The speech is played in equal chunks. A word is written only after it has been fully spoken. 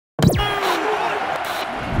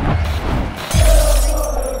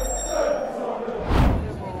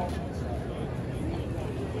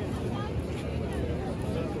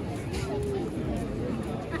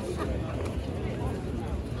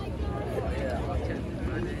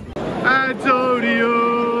Antonio!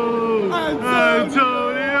 Antonio!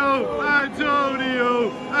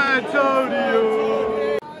 Antonio! Antonio!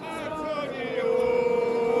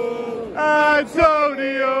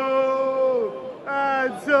 Antonio!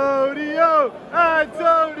 Antonio!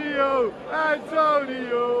 Antonio!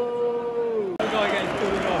 Antonio! The guy gets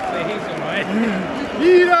pulled off, but he's alright.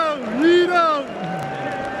 Nino! Nino!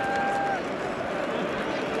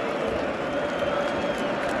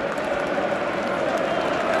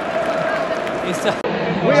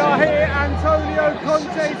 We are here, Antonio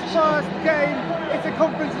Conte's first game. It's a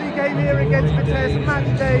Conference League game here against Vitesse, match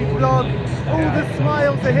day vlog. All the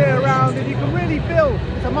smiles are here around, and you can really feel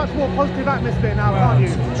it's a much more positive atmosphere now, can't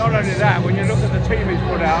you? Not only that, when you look at the team he's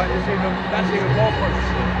put out, that's even more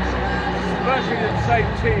positive. It's virtually the same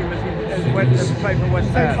team as when they played for West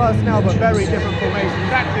Ham. Same personnel, but very different formations.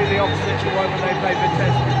 Exactly the opposite to when they played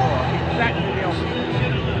Vitesse before. Exactly the opposite.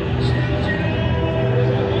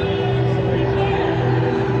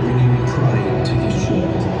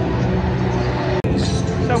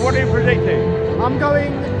 So what are you predicting? I'm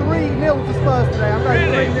going 3-0 to Spurs today. I'm going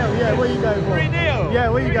Really? 3-0. Yeah, what are you going for? 3-0? Yeah,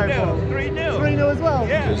 what are you going for? 3-0. 3-0 as well?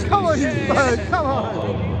 Yeah. Come on, you Spurs, come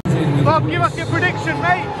on. Bob, give us your prediction,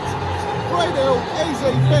 mate. 3-0,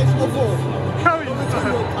 easy, best before. Come on,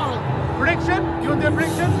 Spurs. Prediction? You want to do a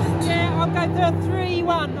prediction? Yeah, I'll go for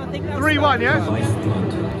 3-1. I think that's 3-1, yeah?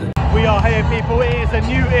 We are here, people. It is a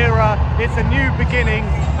new era. It's a new beginning.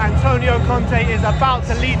 Antonio Conte is about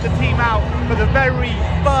to lead the team out for the very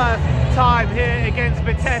first time here against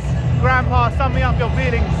Vitesse. Grandpa, sum me up your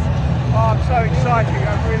feelings. Oh, I'm so excited,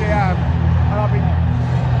 I really am.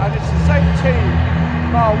 And it's the same team,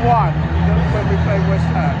 bar one, when we played West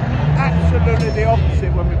Ham. Absolutely the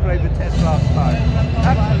opposite when we played Vitesse last time.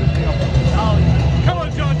 Absolutely the opposite. Come on,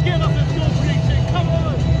 George, give us a score prediction. Come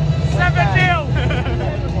on. 7-0!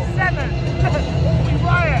 7! We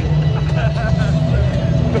riot!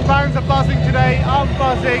 The fans are buzzing today. I'm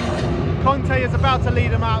buzzing. Conte is about to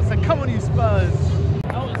lead them out, so come on, you Spurs.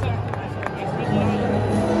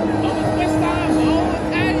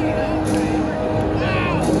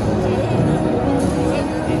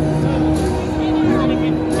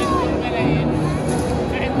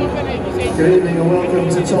 Good evening and welcome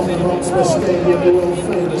to Tottenham Hotspur Stadium, the world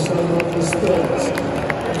famous home of the Spurs.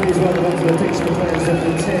 Please welcome onto the pitch the players of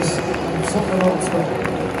Vitesse and Tottenham Hotspur.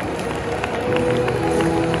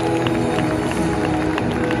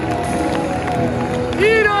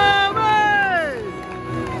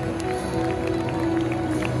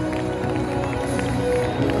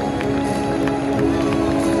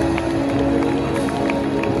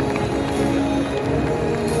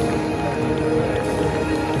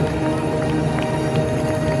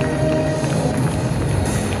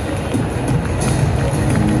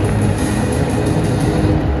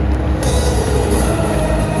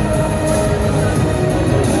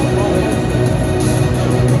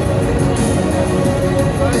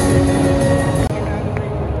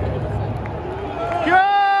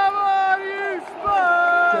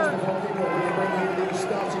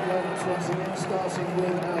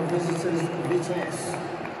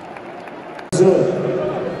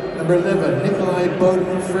 Number 11, Nikolai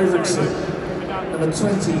Bowden Fredriksson. Number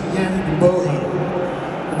 20, Jan Bohan.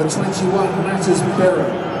 Number 21, Mattis Berra.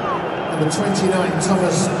 Number 29,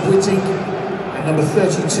 Thomas Whitting. And number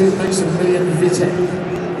 32, Maximilian Vitesse.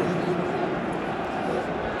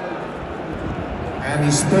 And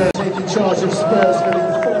the Spurs taking charge of Spurs for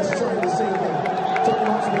the first time this evening.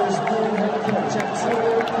 Tottenham Hotspur's new head coach,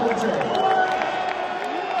 Antonio Conte.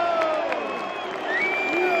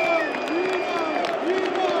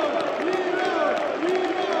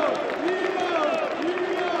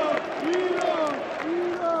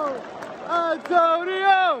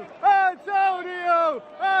 Antonio! Antonio!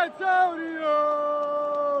 Antonio!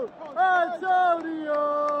 Antonio!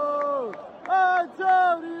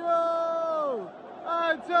 Antonio!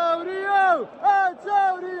 Antonio!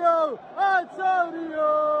 Antonio!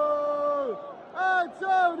 Antonio!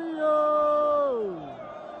 Antonio!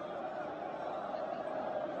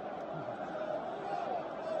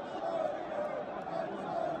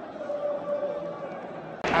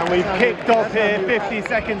 And we've kicked off here, 50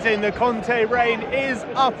 seconds in. The Conte reign is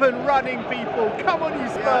up and running, people. Come on, you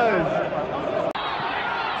Spurs.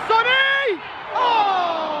 Sonny!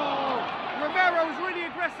 Oh! Romero was really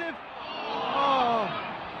aggressive.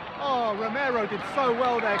 Oh, Romero did so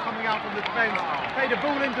well there coming out from the defence. Played a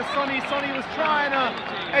ball into Sonny. Sonny was trying to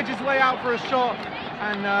edge his way out for a shot.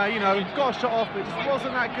 And, you know, got a shot off, but it just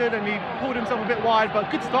wasn't that good, and he pulled himself a bit wide, but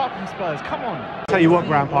good start from Spurs. Come on. Tell you what,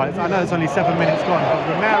 Grandpa, I know it's only 7 minutes gone, but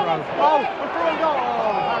Romero... Oh, a throw goal!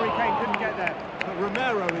 Oh, Harry Kane couldn't get there. But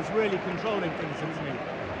Romero is really controlling things, isn't he?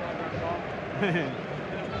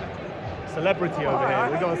 Celebrity over here.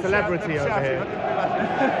 We've got a celebrity over here.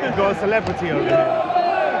 We've got a celebrity over here.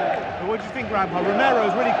 But what do you think, Grandpa?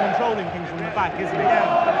 Romero's really controlling things from the back, isn't he?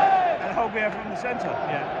 Yeah. And Holbeer from the centre.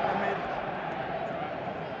 Yeah. I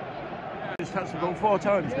mean, he's touched the ball 4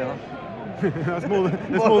 times now. That's more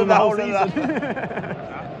than the whole season.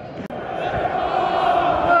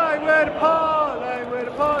 We're the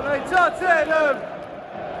parlay, Tottenham!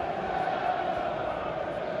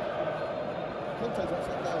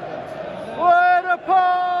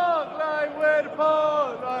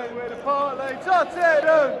 We're the parlay,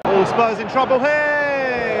 Tottenham! All Spurs in trouble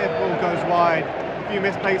here. Ball goes wide. A few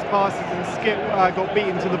misplaced passes and Skip got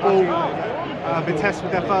beaten to the ball. Vitesse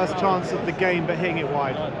with their first chance of the game, but hitting it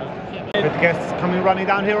wide. With the guests coming running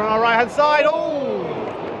down here on our right hand side. Oh!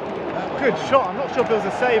 Good shot. I'm not sure if it was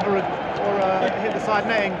a save or hit the side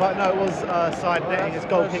netting, but no, it was side netting. It's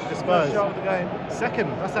goal kick to Spurs. Second.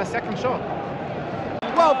 That's their second shot.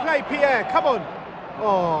 Well played, Pierre. Come on.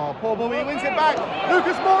 Oh, poor Bobby wins it back.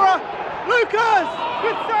 Lucas Moura. Lucas!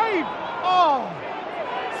 Good save. Oh.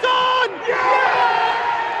 Son! Yeah!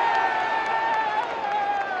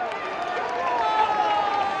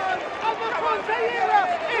 And the CONTE era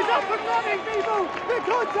is up and running, people. The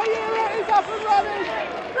CONTE era is up and running.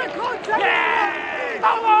 The CONTE era.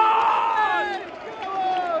 Come on! Come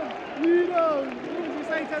on! You know. What did you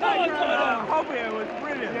say to that? Holbeer was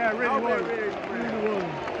brilliant. Yeah, really was. Really was.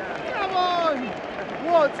 Come on!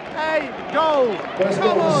 What a goal!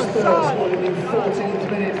 Come on, son! 14th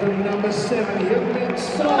minute from number 7, Young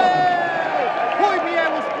Son. Pierre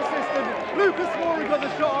was persistent. Lucas Moura got the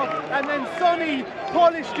shot off, and then Sonny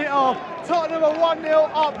polished it off. Tottenham are 1-0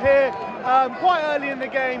 up here quite early in the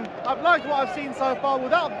game. I've liked what I've seen so far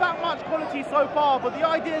without that much quality so far, but the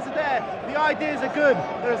ideas are there. The ideas are good.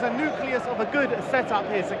 There's a nucleus of a good setup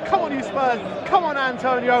here. So come on, you Spurs. Come on,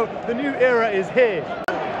 Antonio. The new era is here.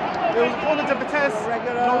 It was a corner to Vitesse.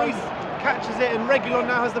 Lloris catches it, and Reguilon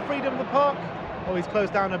now has the freedom of the park. Oh, he's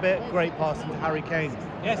closed down a bit. Great pass into Harry Kane.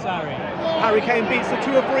 Yes, Harry. Harry Kane beats the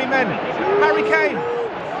 2 or 3 men. Harry Kane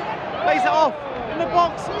lays it off in the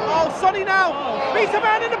box. Oh, Sonny now beats a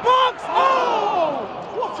man in the box. Oh,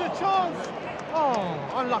 what a chance. Oh,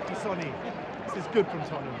 unlucky Sonny. This is good from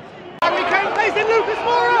Tottenham. Harry Kane plays in Lucas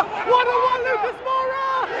Moura. 1-1 Lucas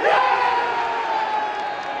Moura. Yeah!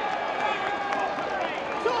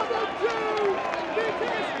 Tottenham 2,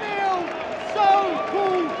 Vitesse 0. So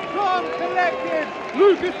cool, calm, collected.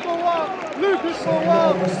 Lucas Moura,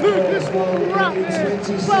 rapid.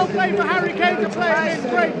 Well played for Harry Kane to play it in.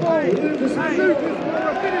 Great ball. Lucas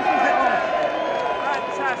Moura finishes it off.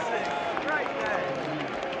 Fantastic. Great game.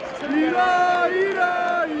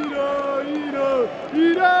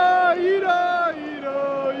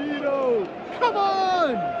 Come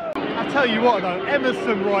on! I tell you what though,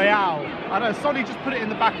 Emerson Royale. I know Sonny just put it in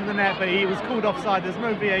the back of the net, but he was called offside. There's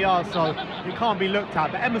no VAR, so it can't be looked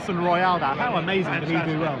at. But Emerson Royale, how amazing did he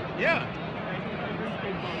do well? Yeah.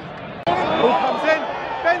 Ball comes in.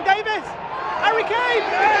 Ben Davis. Harry Kane.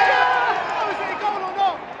 Yeah! Oh, is it a goal or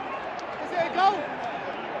not? Is it a goal?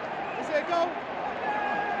 Is it a goal?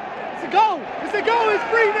 It's a goal. It's a goal. It's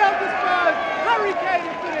 3-0 to Spurs. Harry Kane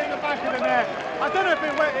has put it in the back of the net. I don't know if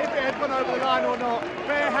it had gone over the line or not,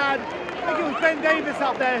 but it had. I think it was Ben Davis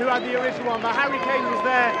up there who had the original one, but Harry Kane was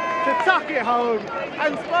there to tuck it home.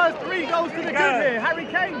 And Spurs 3 goals to the good here. Harry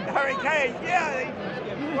Kane. Harry Kane, yeah.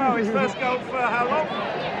 Well, his first goal for how long?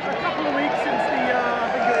 A couple of weeks since the,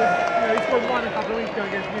 I think it was, he scored one a couple of weeks ago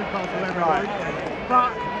against Newcastle. Right.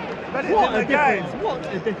 But what a difference. What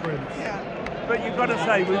a difference. Yeah. But you've got to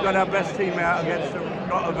say, we've got our best team out against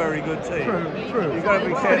not a very good team. True. You've got to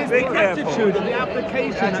be careful. But it's the attitude and the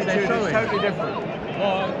application that they're showing. Is totally different.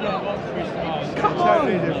 Come on!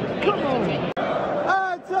 Totally different. Come on!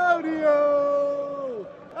 Antonio!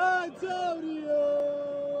 I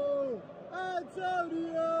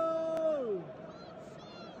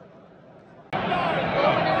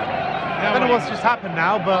don't know what's just happened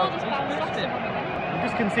now, but we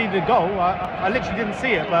just conceded a goal. I literally didn't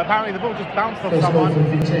see it, but apparently the ball just bounced off someone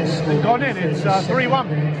and gone in. It's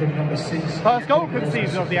 3-1. First goal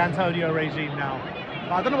conceded of the Antonio regime now.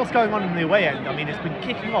 But I don't know what's going on in the away end. I mean, it's been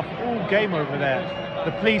kicking off all game over there.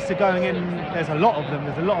 The police are going in. There's a lot of them.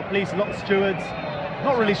 There's a lot of police, a lot of stewards.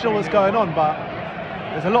 Not really sure what's going on, but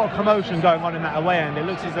there's a lot of commotion going on in that away end. It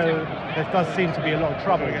looks as though there does seem to be a lot of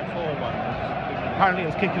trouble. Apparently it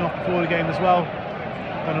was kicking off before the game as well.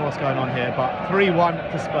 Don't know what's going on here, but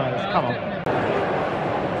 3-1 to Spurs. Come on.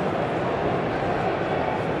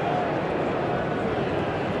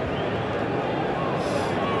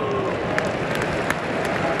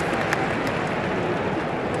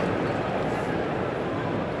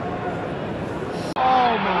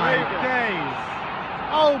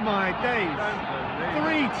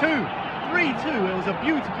 3-2. 3-2. It was a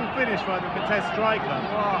beautiful finish by the Vitesse striker.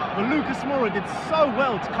 But Lucas Moura did so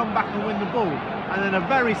well to come back and win the ball, and then a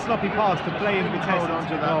very sloppy pass to play in Vitesse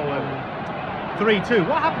onto the goal. 3-2.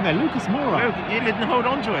 What happened there? Lucas Moura. He didn't hold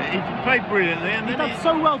on to it. He played brilliantly, and he did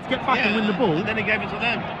so well to get back and win the ball. And then he gave it to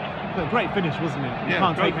them. But a great finish, wasn't it? You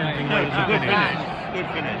can't take anything away from good the finish. Good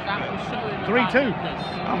finish. 3-2.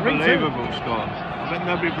 Unbelievable score. I bet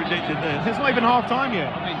nobody predicted this. It's not even half time yet.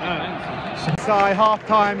 So half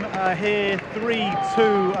time here,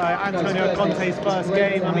 3-2. Antonio Conte's first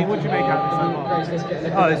game. I mean, what do you make out of this so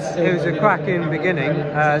far? Oh, it was a cracking beginning.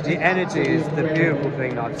 The energy is the beautiful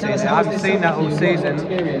thing that I've seen. I haven't seen that all season.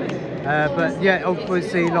 But yeah,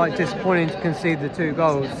 obviously, like, disappointing to concede the 2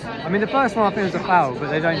 goals. I mean, the first one I think was a foul, but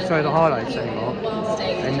they don't show the highlights anymore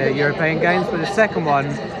in the European games. But the second one,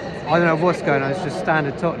 I don't know what's going on. It's just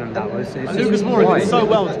standard Tottenham. That was. Lucas Moura did so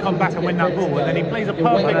well to come back and win that ball, and then he plays a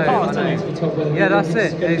perfect pass, doesn't he? Yeah, that's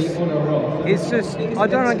it. It's just I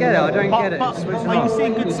don't get it. I don't get it. But are you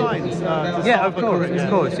seeing good signs? Yeah, of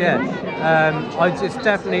course, yeah. I just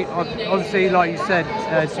definitely, obviously, like you said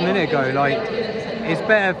just a minute ago, like, it's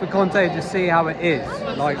better for Conte to see how it is,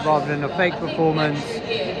 like, rather than a fake performance,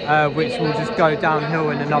 which will just go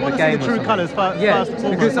downhill in another game. The true colours first. Yeah,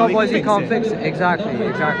 because otherwise he can't fix it. Exactly.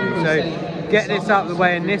 So get this out of the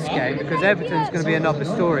way in this game, because Everton's going to be another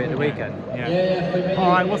story at the weekend. Yeah. All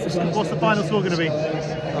right. What's the final score going to be?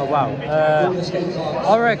 Oh wow.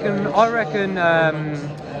 I reckon.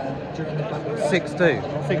 6-2.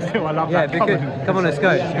 6-2, I love that. Yeah, come on, let's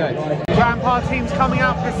go. Grandpa team's coming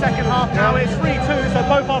out for the second half now. It's 3-2, so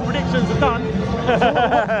both our predictions are done.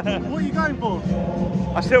 What are you going for?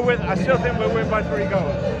 I still think we'll win by 3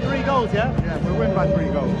 goals. 3 goals, yeah? Yeah, we'll win by 3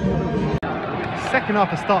 goals. Second half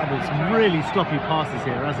has started with some really sloppy passes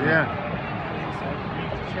here, hasn't it? Yeah.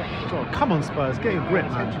 Oh, come on, Spurs, get your grip,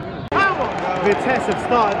 man. Vitesse have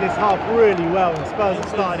started this half really well, and Spurs have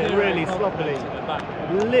started it really sloppily.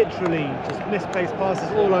 Literally just misplaced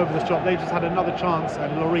passes all over the shop. They just had another chance,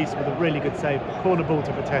 and Lloris with a really good save. Corner ball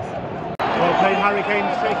to Vitesse. Well played, Harry Kane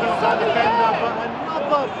shaking off that defender, but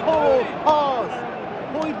another poor pass.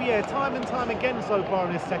 Højbjerg, time and time again so far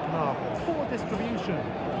in his second half. Poor distribution.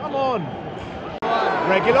 Come on.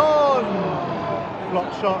 Reguilon.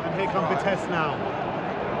 Block shot, and here come Vitesse now.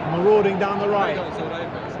 Marauding down the right.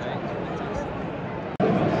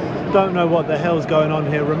 Don't know what the hell's going on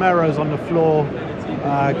here. Romero's on the floor,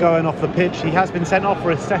 going off the pitch. He has been sent off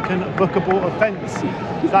for a second bookable offence.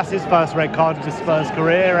 So that's his first red card of his Spurs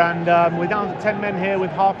career, and we're down to 10 men here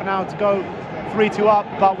with half an hour to go. 3-2 up,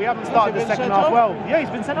 but we haven't started the second half well. Yeah, he's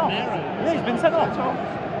been sent off. Yeah, he's been sent off.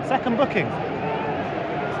 Second booking.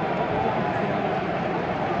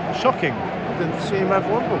 Shocking. I didn't see him have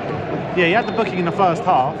 1 booking. Yeah, he had the booking in the first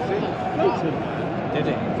half. Did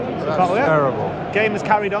he? That's terrible. Game is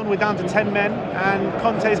carried on. We're down to 10 men, and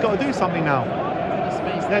Conte's got to do something now.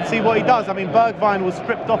 Let's see what he does. I mean, Bergwijn was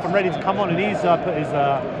stripped off and ready to come on, and he's put his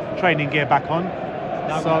training gear back on.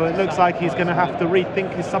 So it looks like he's going to have to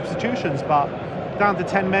rethink his substitutions. But down to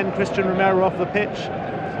 10 men, Christian Romero off the pitch.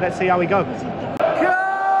 Let's see how he goes. Come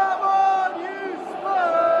on, you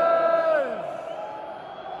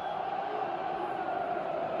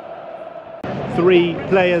Spurs! 3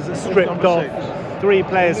 players stripped off. 3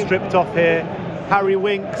 players stripped off here. Harry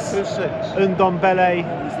Winks, Ndombele,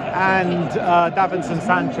 and Davinson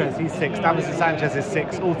Sanchez. He's 6. Davinson Sanchez is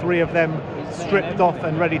 6. All 3 of them stripped off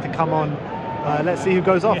and ready to come on. Let's see who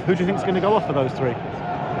goes off. Who do you think is going to go off for those 3?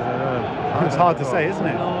 It's hard to say, isn't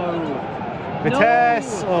it?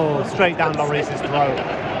 Vitesse, oh, straight down Lloris's throat,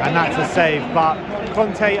 and that's a save. But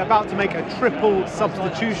Conte about to make a triple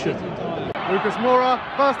substitution. Lucas Moura,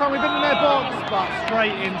 first time we've been in their box, but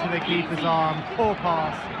straight into the keeper's arm. Poor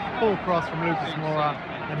pass, poor cross from Lucas Moura,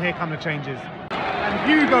 and here come the changes. And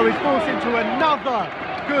Hugo is forced into another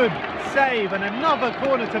good save and another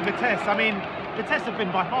corner to Vitesse. I mean, Vitesse have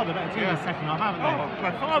been by far the better team in the second half, haven't they? Oh,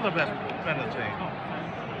 by far the better team.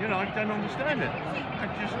 You know, I don't understand it. I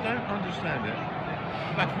just don't understand it.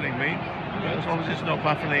 Baffling me, as long as it's not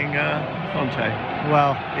baffling Conte.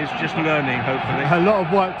 Well, it's just learning, hopefully. A lot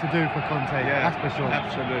of work to do for Conte, yeah, that's for sure.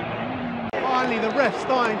 Absolutely. Finally, the ref's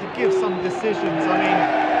starting to give some decisions. I mean,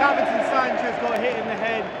 Davinson Sanchez got hit in the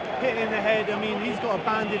head. I mean, he's got a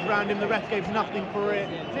bandage around him. The ref gave nothing for it.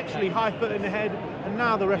 Literally high foot in the head. And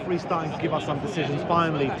now the referee's starting to give us some decisions.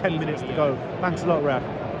 Finally, 10 minutes to go. Thanks a lot, ref.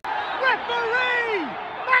 Referee!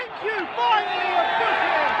 Thank you! Finally, a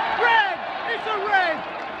booking! Red! It's a red!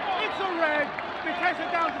 It's a red! Vitesse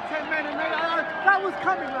are down to 10 men, and that was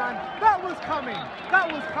coming, man. That was coming. That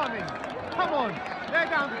was coming. Come on. They're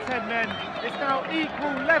down to 10 men. It's now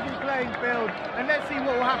equal, level playing field. And let's see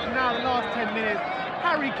what will happen now in the last 10 minutes.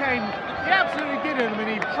 Harry Kane, he absolutely did him, and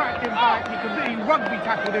he tracked him back. He completely rugby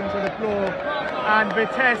tackled him to the floor, and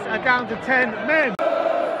Vitesse are down to 10 men. Come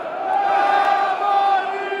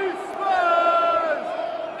on, you Spurs!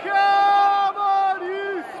 Come on,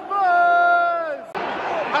 you Spurs!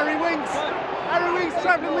 Harry Winks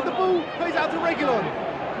travelling with the ball, plays out to Reguilon.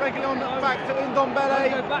 Reguilon back to Ndombele.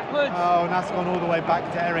 Go backwards. Oh, and that's gone all the way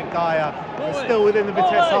back to Eric Dyer. We're still within the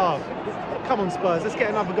Vitesse half. Come on, Spurs, let's get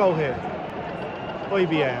another goal here.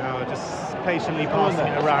 WeAreTottenham, just patiently passing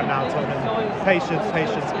it around now, Tottenham. Patience,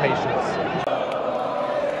 patience, patience.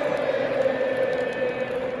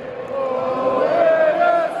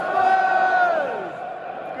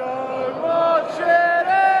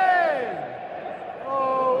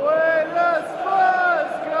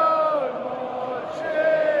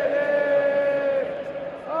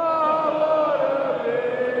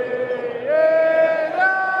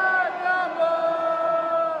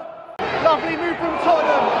 Lovely move from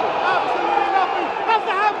Tottenham, absolutely lovely. That's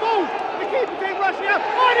the handball. The keeper came rushing out.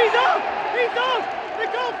 Oh, and he's off! He's off! The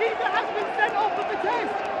goalkeeper has been sent off for the test.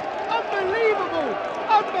 Unbelievable!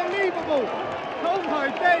 Unbelievable! Oh my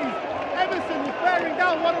days! Emerson was bearing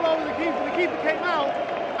down one along with the keeper. The keeper came out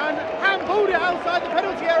and handballed it outside the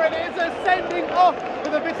penalty area, and it is a sending off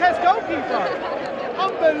for the Vitesse goalkeeper.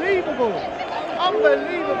 Unbelievable!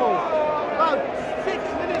 Unbelievable! About 6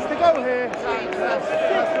 minutes to go here. That's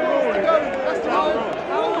the rule. That's the rule.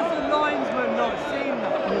 How has the linesman not seen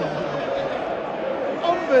that?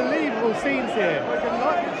 Unbelievable scenes here. How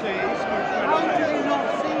did he not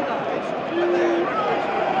see that?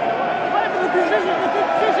 Whatever the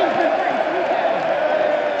decision's been made.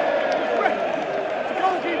 The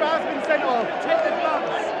goalkeeper has been sent off. Take the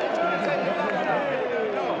gloves.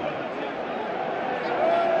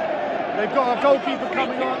 They've got a goalkeeper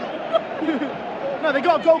coming on. No, they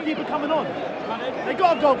got a goalkeeper coming on. They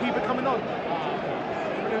got a goalkeeper coming on.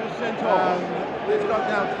 They're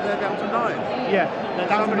down to 9. Yeah, they're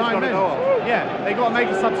down to 9 men. Yeah, they got to make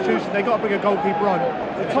a substitution. They got to bring a goalkeeper on.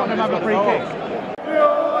 The Tottenham have a free kick. Yo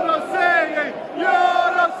no sé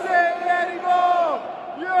anymore!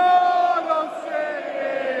 Yo no sé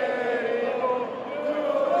anymore!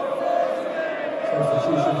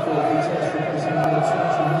 Substitution for Vitesse replacing number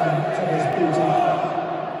 29, Thomas Buiting.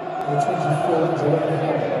 Number 24, Joel.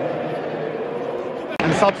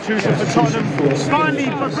 And substitution for Tottenham. Finally,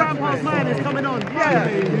 but Grandpa's man is coming on. Yeah,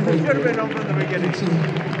 he should have been on from the beginning.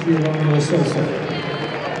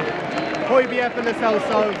 Koybieff and Lo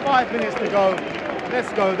Celso, 5 minutes to go.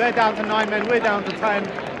 Let's go. They're down to 9 men, we're down to 10.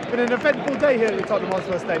 Been an eventful day here at the Tottenham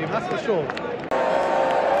Hotspur Stadium, that's for sure.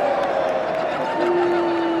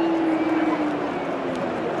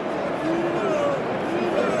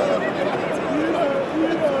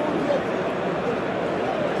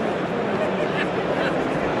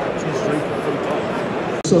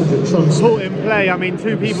 Caught in play, I mean,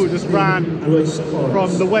 two people just ran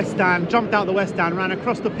from the West Stand, jumped out the West Stand, ran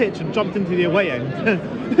across the pitch and jumped into the away end.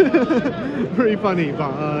 Pretty funny,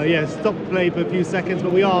 but yeah, stopped play for a few seconds,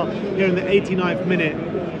 but we are here in the 89th minute,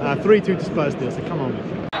 3-2 to Spurs still, so come on.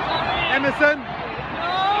 Emerson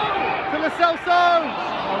to Lo Celso.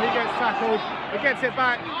 Oh, he gets tackled, he gets it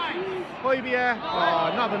back. Koybieff,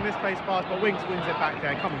 oh, another misplaced pass, but Winks wins it back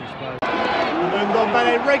there. Come on, Spurs.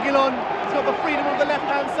 Ndombele, Reguilon, he's got the freedom of the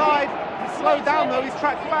left-hand side. He's slowed down though, he's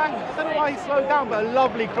tracked back. I don't know why he slowed down, but a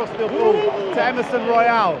lovely cross-field ball to Emerson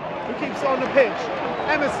Royale, who keeps it on the pitch.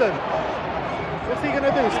 Emerson, what's he going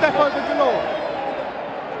to do? Step over Galore.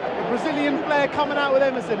 The Brazilian player coming out with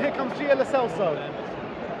Emerson. Here comes Lo Celso.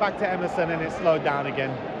 Back to Emerson, and it's slowed down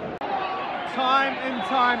again. Time and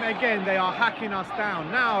time again, they are hacking us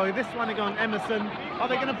down. Now, this one again, Emerson, are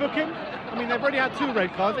they going to book him? I mean, they've already had 2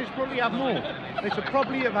 red cards, they should probably have more. They should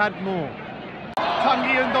probably have had more.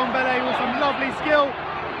 Tanguy Ndombele with some lovely skill.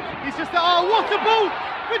 He's just, oh, what a ball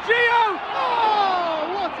for Gio!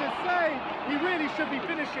 Oh, what a save! He really should be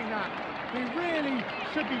finishing that. He really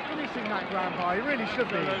should be finishing that, Grandpa. He really should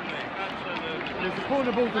be. Absolutely. There's a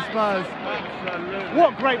corner ball for Spurs. Absolutely.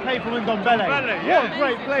 What great play from Ndombele. What a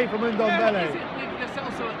great play from Ndombele. Is it with Lo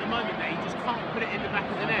Celso at the moment that he just can't put it in the back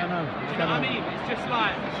of the net? I don't know. You know what I mean? It's just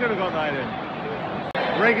like... Should have got that in.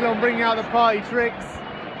 Reguilon bringing out the party tricks,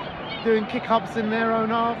 doing kick-ups in their own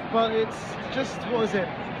half, but it's just, what is it,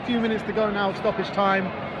 a few minutes to go now, stoppage time,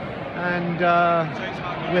 and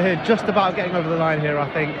we're here just about getting over the line here, I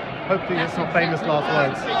think. Hopefully it's not famous last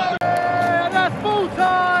words. That's full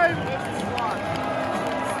time!